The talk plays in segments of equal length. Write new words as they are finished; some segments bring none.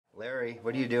Larry,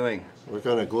 what are you doing? We're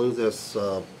going to glue this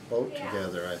boat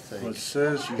together, I think. Well, it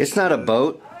says you It's not a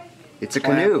boat. It's a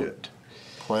canoe. it.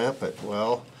 Clamp it.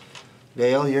 Well,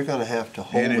 Dale, you're going to have to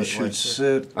hold And it. it should like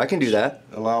sit, I can do that.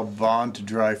 allow bond to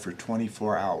dry for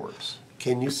 24 hours.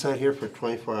 Can you sit here for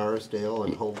 24 hours, Dale,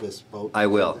 and hold this boat? I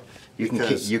will.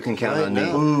 Because You can count right on me.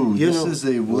 now- Ooh, You this know, is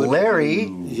a wood Larry,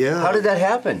 glue. Yeah. how did that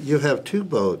happen? You have two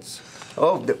boats.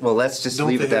 Oh, well, let's just Don't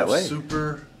leave they it that have way.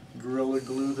 super Gorilla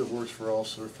Glue that works for all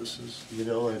surfaces? You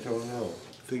know, I don't know.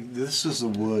 This is a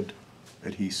wood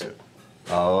adhesive.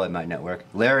 Oh, it might not work.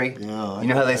 Larry, Yeah, you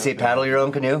know how they say paddle your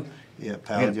own canoe? Yeah,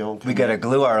 paddle your own We got to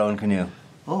glue our own canoe.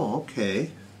 Oh,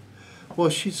 okay. Well,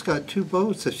 she's got two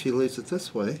boats if she leaves it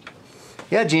this way.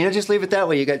 Yeah, Gina, just leave it that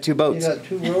way. You got two You boats. got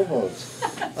two rowboats.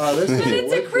 This is But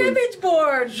it's a wood glue. cribbage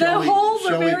board. Shall The holes are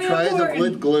Shall very we try important. the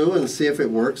wood glue and see if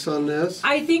it works on this?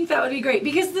 I think that would be great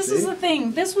because this is See? the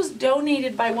thing. This was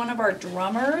donated by one of our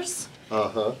drummers,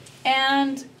 Uh-huh.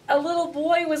 and a little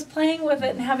boy was playing with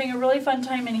it and having a really fun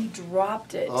time, and he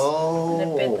dropped it. And it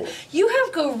Oh. bit. You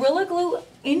have Gorilla Glue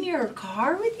in your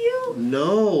car with you?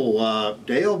 No,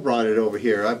 Dale brought it over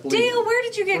here. I believe. Dale, where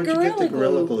did you get Where'd Gorilla you get the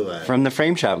Gorilla Glue? Glue at? From the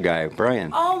frame shop guy,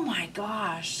 Brian. Oh my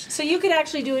gosh. So you could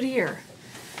actually do it here.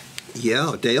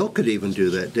 Yeah, Dale could even do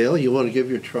that. Dale, you want to give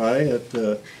your try at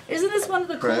Isn't this one of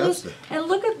the Crafts. coolest? And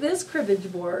look at this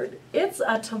cribbage board. It's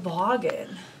a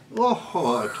toboggan.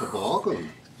 a toboggan.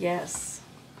 Yes.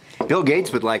 Bill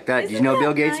Gates would like that. Do you Isn't know that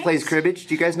Bill Gates nice? plays cribbage?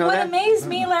 Do you guys know What that? amazed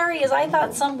me, Larry, is I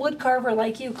thought some wood carver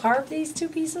like you carved these two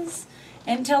pieces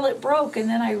until it broke, and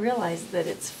then I realized that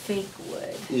it's fake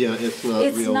wood. Yeah, it's not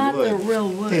It's real not wood. the real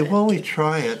wood. Hey, why don't we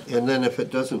try it, and then if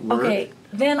it doesn't work, Okay,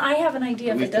 then I have an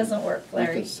idea if we it can- doesn't work, we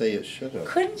Larry. can say it should have.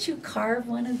 Couldn't you carve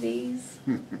one of these?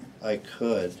 I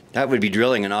could. That would be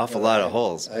drilling an awful lot of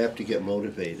holes. I have to get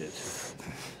motivated.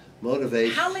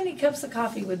 Motivation. How many cups of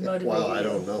coffee would motivate Well, you? I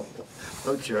don't know.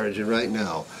 I'm charging right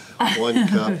now. 1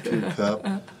 cup, 2 cup.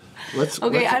 Let's.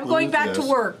 Okay, let's I'm going glue back to this.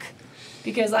 work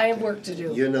because I have work to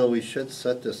do. You know, we should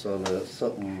set this on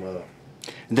something.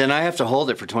 Then I have to hold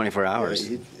it for 24 hours.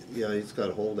 He's got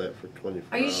to hold that for 24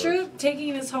 Are you hours. sure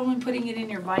taking this home and putting it in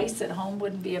your vise at home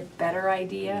wouldn't be a better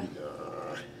idea?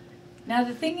 Now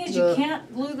the thing is, No. you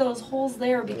can't glue those holes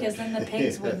there because then the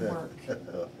pegs wouldn't work.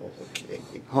 Okay.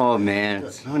 Oh, man.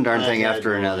 It's one darn thing I had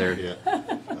after no another. idea.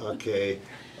 Okay,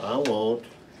 I won't.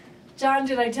 John,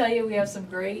 did I tell you we have some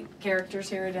great characters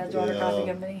here at Edgewater Coffee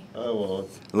Company? I won't.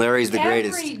 Larry's the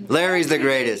greatest. Larry's the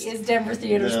greatest. Is Denver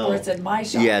Theater No. Sports in my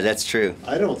shop. Yeah, that's true.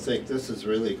 I don't think this is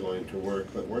really going to work,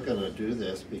 but we're going to do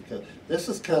this because this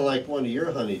is kind of like one of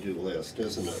your honeydew lists,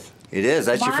 isn't it? It is.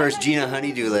 That's your My first Gina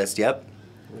honeydew honeydew list. Yep.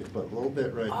 We put a little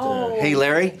bit right Oh. there. Hey,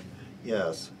 Larry,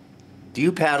 Yes. do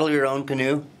you paddle your own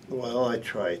canoe? Well, I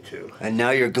try to. And now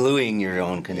you're gluing your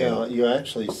own canoe. Yeah, you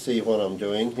actually see what I'm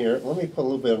doing here. Let me put a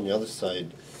little bit on the other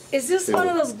side. Is this one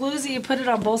of those glues that you put it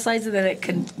on both sides so that it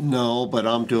can... No, but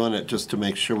I'm doing it just to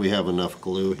make sure we have enough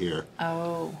glue here.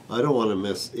 Oh. I don't want to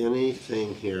miss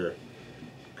anything here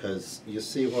because you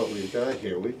see what we've got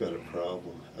here. We've got a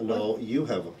problem. No, you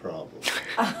have a problem.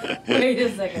 Wait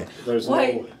a second. There's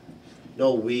Wait.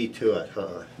 no we to it,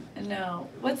 huh? No.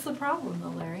 What's the problem though,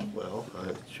 Larry? Well,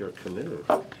 it's your canoe.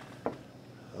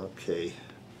 Okay.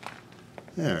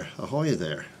 There, ahoy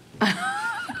there.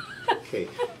 Okay,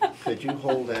 could you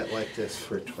hold that like this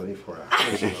for 24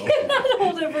 hours? Not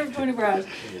hold it for 24 hours.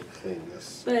 Let me clean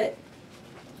this. But,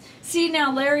 see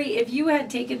now, Larry, if you had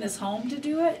taken this home to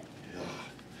do it,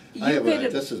 you could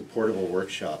have... This is a portable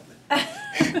workshop.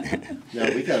 Now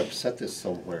we gotta set this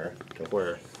somewhere to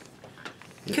where.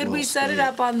 Could we will set it stay.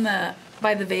 up on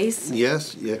by the vase?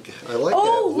 Yes, yeah, I like that.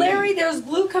 Oh, We- Larry, there's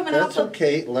glue coming That's out.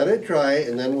 okay, let it dry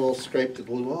and then we'll scrape the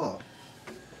glue off.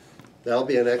 That'll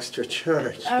be an extra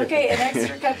charge. Okay, an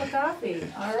extra cup of coffee.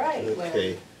 All right, Larry.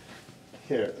 Okay.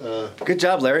 Here, Good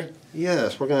job, Larry.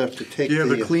 yes, we're gonna have to take Do you have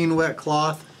the. a clean, wet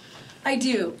cloth? I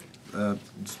do. You're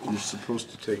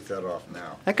supposed to take that off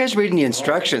now. That guy's reading the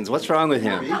instructions. What's wrong with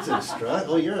him? Reads instru-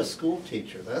 Oh, you're a school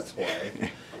teacher, that's why.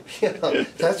 Yeah,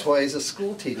 that's why he's a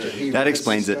school teacher. He That reads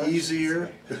explains it. instructions.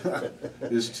 Easier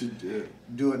is to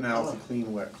do it now with a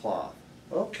clean, wet cloth.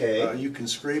 Okay, You can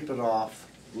scrape it off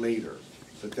later,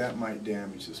 but that might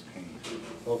damage this paint.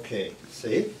 okay,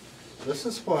 see? This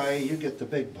is why you get the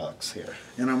big bucks here.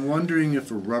 And I'm wondering if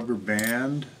a rubber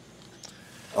band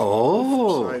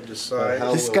Oh, side to side.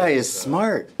 How this will guy it, is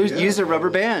smart. Use a rubber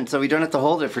band so we don't have to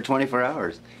hold it for 24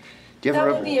 hours. Do you have That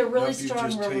a would rubber? be a really If you strong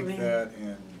just rubber take band. that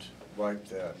and wipe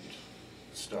that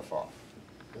stuff off.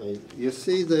 You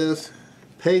see this?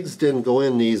 Pegs didn't go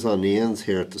in these on the ends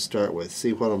here to start with.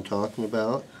 See what I'm talking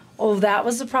about? Oh, that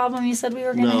was the problem you said we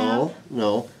were going to have?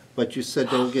 No, but you said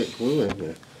don't get glue in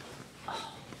there.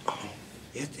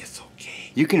 It's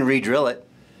okay. You can re-drill it.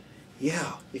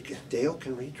 Yeah, Dale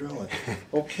can re-drill it.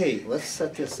 Okay, let's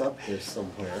set this up here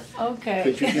somewhere. Okay.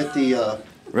 Could you get the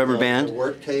Rubber band? the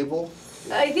work table?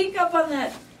 I think up on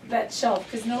that shelf,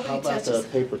 because How nobody about touches. the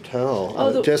paper towel?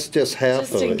 Oh, just half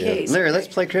just of in it. Yeah. case. Larry, let's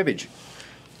play cribbage.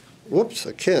 Whoops,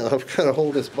 I can't. I've got to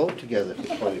hold this boat together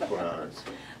for 24 hours.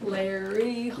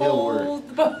 Larry, word. hold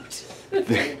the boat.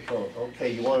 Oh,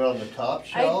 okay, you want it on the top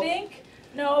I shelf? think,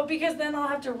 no, because then I'll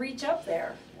have to reach up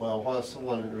there. Well, while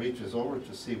someone reaches over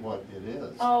to see what it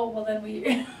is. Oh, well then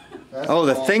we, That's Oh,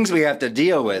 the called- things we have to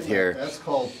deal with here. That's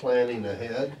called planning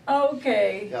ahead.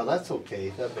 okay. Yeah, that's okay.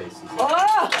 That bases.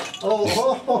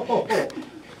 Oh,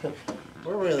 Oh,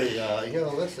 we're really,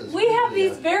 this is. we have really,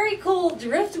 these very cool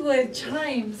driftwood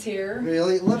chimes here.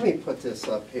 Really, let me put this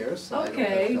up here so I Okay.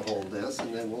 don't have to hold this,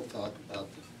 and then we'll talk about.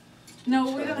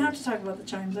 No, we don't have to talk about the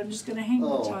chimes. I'm just gonna hang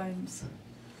Oh. the chimes.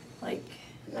 Like,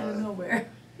 I Yeah. don't know where.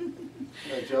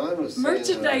 John was saying.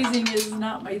 Merchandising is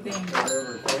not my thing.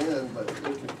 Rubber band, but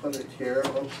we can put it here.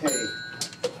 Okay.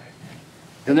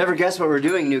 You'll never guess what we're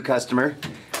doing, new customer.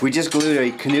 We just glued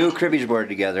a Canoe cribbage board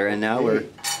together, and now we're...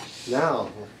 Now,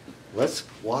 let's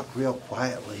walk real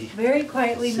quietly. Very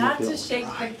quietly, See not if to it'll shake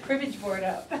fly. the cribbage board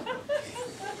up.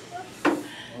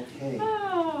 Okay.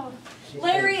 Oh.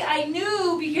 Larry, I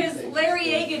knew because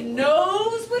Larry Agan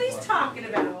knows what he's talking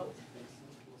about.